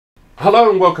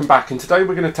Hello and welcome back, and today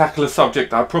we're going to tackle a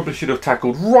subject that I probably should have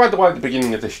tackled right away at the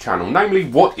beginning of this channel, namely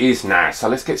what is NAS. So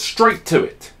let's get straight to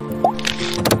it.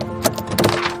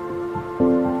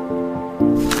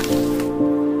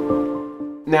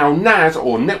 Now, NAS,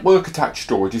 or network attached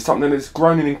storage, is something that has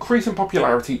grown in increasing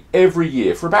popularity every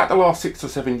year for about the last 6 or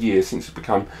 7 years, since it's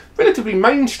become relatively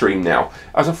mainstream now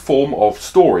as a form of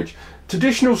storage.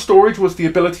 Traditional storage was the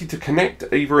ability to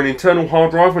connect either an internal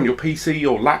hard drive on your PC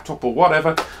or laptop or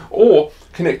whatever, or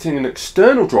connecting an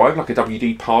external drive like a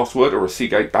WD password or a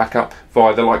Seagate backup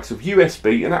via the likes of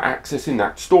USB and accessing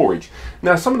that storage.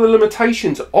 Now, some of the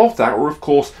limitations of that were, of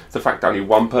course, the fact that only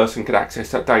one person could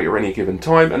access that data at any given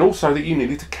time, and also that you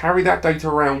needed to carry that data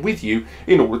around with you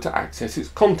in order to access its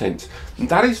contents. And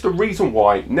that is the reason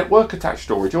why network attached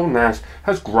storage, or NAS,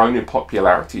 has grown in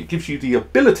popularity. It gives you the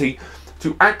ability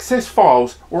to access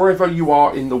files wherever you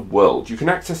are in the world. You can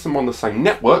access them on the same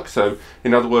network, so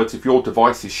in other words, if your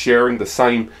device is sharing the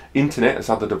same internet as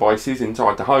other devices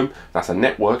inside the home, that's a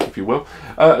network, if you will,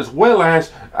 as well as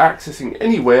accessing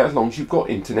anywhere as long as you've got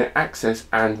internet access,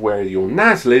 and where your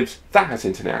NAS lives, that has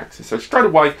internet access. So straight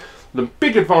away, the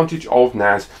big advantage of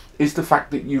NAS is the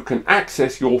fact that you can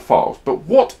access your files. But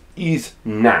what is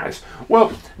NAS?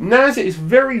 Well, NAS is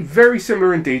very, very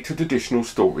similar indeed to traditional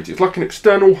storage. It's like an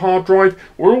external hard drive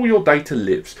where all your data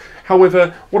lives.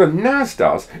 However, what a NAS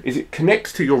does is it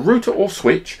connects to your router or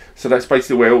switch. So that's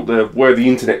basically where the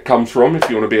internet comes from, if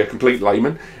you want to be a complete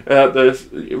layman.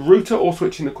 The router or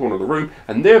switch in the corner of the room,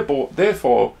 and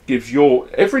therefore gives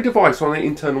every device on the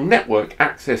internal network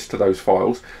access to those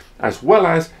files, as well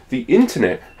as the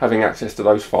internet having access to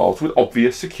those files with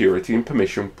obvious security and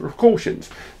permission precautions.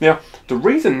 Now, the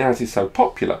reason NAS is so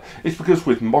popular is because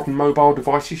with modern mobile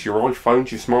devices, your iPhones,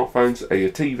 your smartphones, your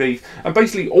TVs, and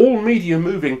basically all media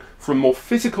moving from more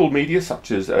physical media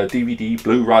such as DVD,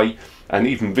 Blu-ray, and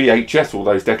even VHS all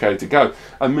those decades ago,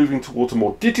 and moving towards a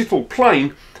more digital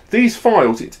plane, these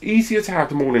files, it's easier to have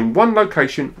them all in one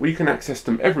location where you can access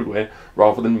them everywhere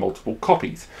rather than multiple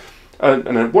copies.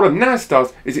 And what a NAS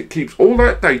does is it keeps all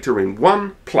that data in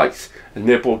one place, and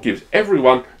therefore gives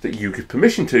everyone that you give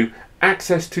permission to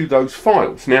access to those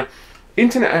files. Now,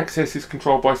 internet access is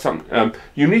controlled by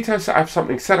you need to have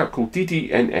something set up called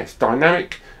DDNS,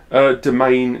 Dynamic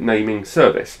Domain Naming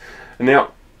Service. And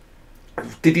now,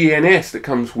 DDNS that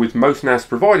comes with most NAS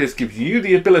providers gives you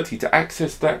the ability to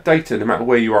access that data no matter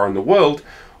where you are in the world,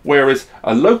 whereas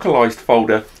a localized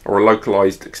folder or a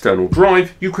localized external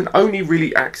drive, you can only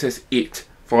really access it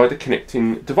via the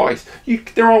connecting device.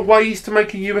 There are ways to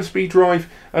make a USB drive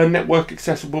network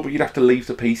accessible, but you'd have to leave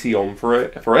the PC on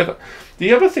forever.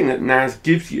 The other thing that NAS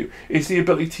gives you is the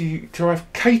ability to have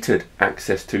catered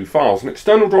access to files. An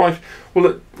external drive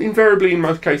will invariably, in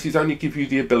most cases, only give you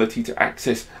the ability to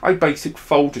access a basic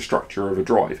folder structure of a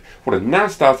drive. What a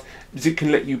NAS does is it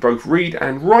can let you both read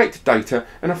and write data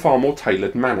in a far more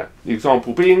tailored manner. The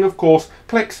example being, of course,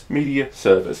 Plex Media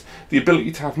Servers. The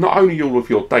ability to have not only all of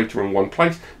your data in one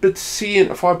place, but see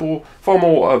in a far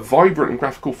more vibrant and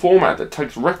graphical format that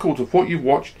takes records of what you've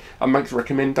watched and makes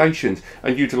recommendations,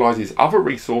 and utilises other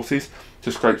resources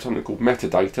to scrape something called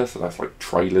metadata, so that's like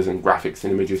trailers and graphics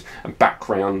and images and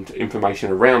background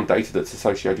information around data that's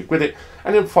associated with it,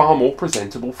 and in far more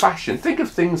presentable fashion. Think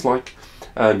of things like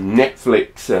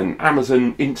Netflix and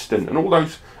Amazon Instant and all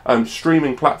those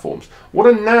streaming platforms. What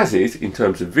a NAS is in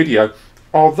terms of video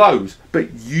are those,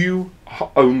 but you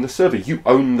own the server, you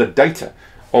own the data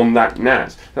on that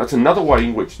NAS. That's another way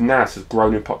in which NAS has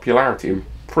grown in popularity, and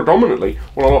predominantly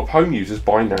what a lot of home users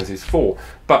buy NASs for.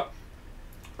 But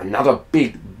another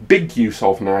big use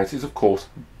of NAS is, of course,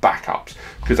 backups,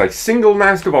 because a single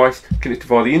NAS device connected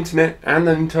via the internet and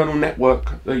the internal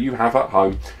network that you have at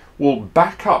home will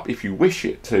back up, if you wish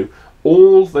it to,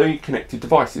 all the connected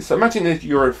devices. So imagine that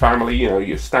you're a family,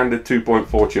 your standard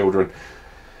 2.4 children.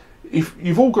 If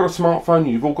you've all got a smartphone,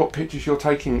 you've all got pictures you're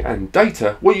taking and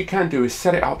data, what you can do is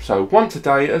set it up so once a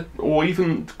day, or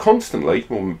even constantly,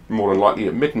 or more than likely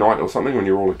at midnight or something when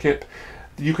you're all akip,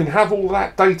 you can have all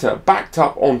that data backed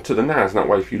up onto the NAS. That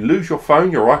way, if you lose your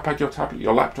phone, your iPad, your tablet,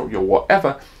 your laptop, your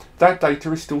whatever, that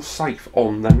data is still safe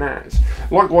on the NAS.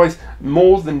 Likewise,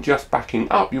 more than just backing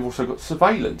up, you've also got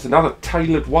surveillance. Another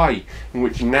tailored way in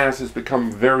which NAS has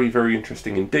become very, very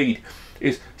interesting indeed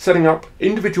is setting up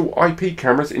individual IP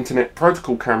cameras, internet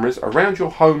protocol cameras, around your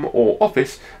home or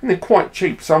office, and they're quite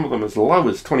cheap. Some of them as low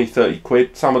as 20-30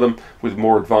 quid, some of them with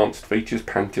more advanced features,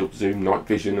 pan, tilt, zoom, night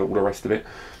vision, all the rest of it,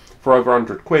 for over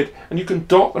 100 quid, and you can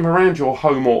dot them around your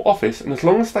home or office, and as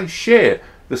long as they share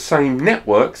the same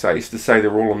network, so it's to say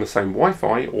they're all on the same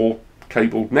Wi-Fi or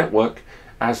cabled network,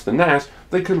 as the NAS,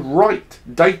 they can write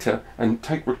data and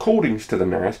take recordings to the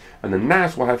NAS, and the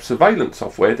NAS will have surveillance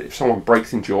software that if someone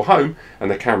breaks into your home and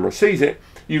the camera sees it,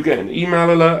 you get an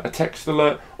email alert, a text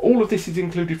alert. All of this is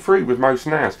included free with most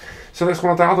NAS. So that's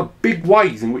one of the other big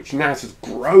ways in which NAS has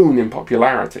grown in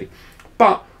popularity.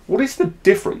 But what is the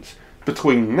difference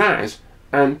between NAS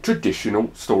and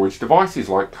traditional storage devices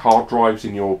like hard drives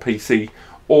in your PC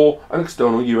or an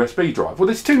external USB drive? Well,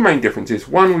 there's two main differences.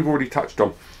 One we've already touched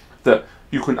on, that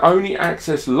you can only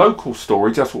access local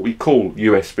storage, that's what we call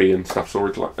USB and stuff,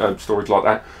 storage like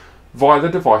that, via the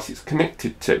device it's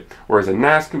connected to. Whereas a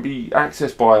NAS can be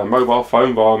accessed by a mobile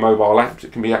phone, via mobile apps,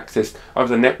 it can be accessed over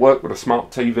the network with a smart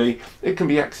TV, it can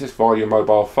be accessed via your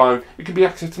mobile phone, it can be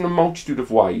accessed in a multitude of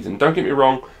ways. And don't get me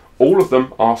wrong, all of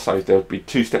them are safe. There'll be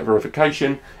two-step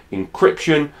verification,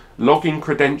 encryption, login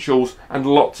credentials, and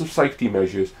lots of safety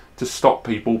measures to stop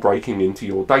people breaking into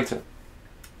your data.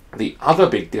 The other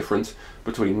big difference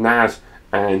between NAS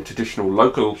and traditional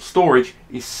local storage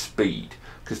is speed,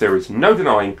 because there is no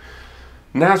denying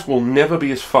NAS will never be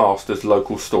as fast as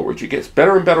local storage. It gets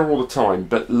better and better all the time,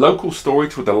 but local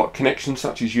storage with a connections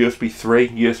such as USB 3,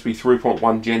 USB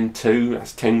 3.1 Gen 2,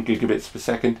 that's 10 gigabits per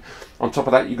second. On top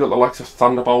of that, you've got the likes of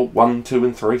Thunderbolt 1, 2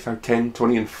 and 3, so 10,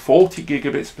 20 and 40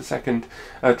 gigabits per second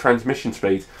transmission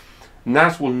speeds.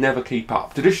 NAS will never keep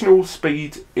up. Traditional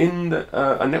speeds in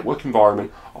a network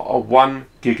environment are 1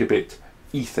 gigabit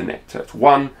Ethernet. So that's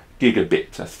 1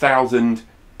 gigabit, 1,000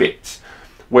 bits.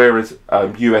 Whereas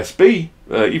USB,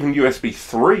 even USB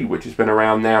 3, which has been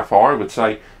around now for, I would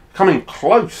say, coming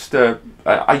close to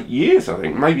 8 years, I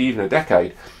think, maybe even a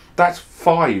decade, that's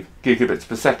 5 gigabits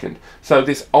per second. So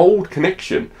this old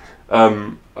connection,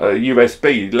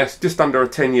 USB, just under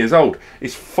 10 years old,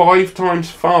 is 5 times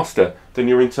faster than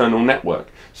your internal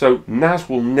network. So NAS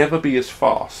will never be as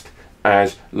fast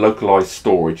as localized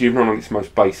storage, even on its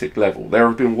most basic level. There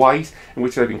have been ways in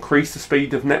which they've increased the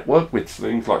speed of network with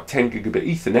things like 10 gigabit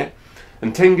Ethernet,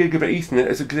 and 10 gigabit Ethernet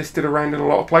has existed around in a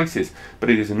lot of places, but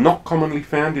it is not commonly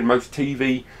found in most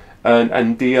TV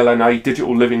and DLNA,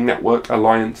 Digital Living Network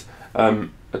Alliance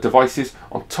devices.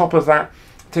 On top of that,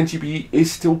 10GBE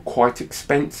is still quite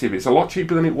expensive. It's a lot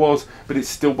cheaper than it was, but it's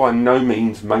still by no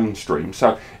means mainstream.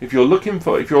 So if you're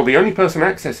the only person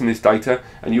accessing this data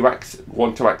and you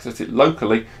want to access it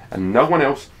locally and no one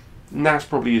else, NAS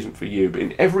probably isn't for you. But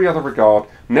in every other regard,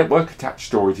 network attached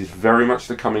storage is very much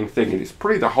the coming thing, and it's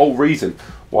probably the whole reason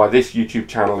why this YouTube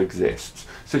channel exists.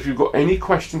 So if you've got any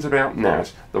questions about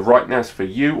NAS, the right NAS for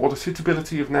you, or the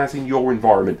suitability of NAS in your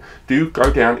environment, do go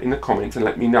down in the comments and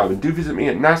let me know. And do visit me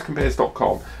at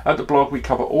nascompares.com. At the blog we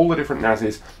cover all the different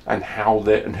NASes and how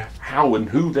and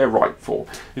who they're right for.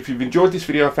 If you've enjoyed this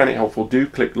video, I found it helpful, do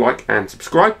click like and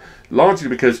subscribe, largely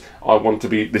because I want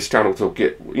this channel to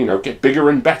get bigger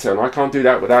and better, and I can't do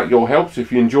that without your help. So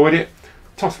if you enjoyed it,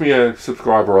 toss me a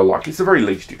subscribe or a like. It's the very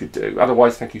least you could do.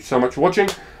 Otherwise, thank you so much for watching,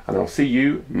 and I'll see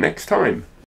you next time.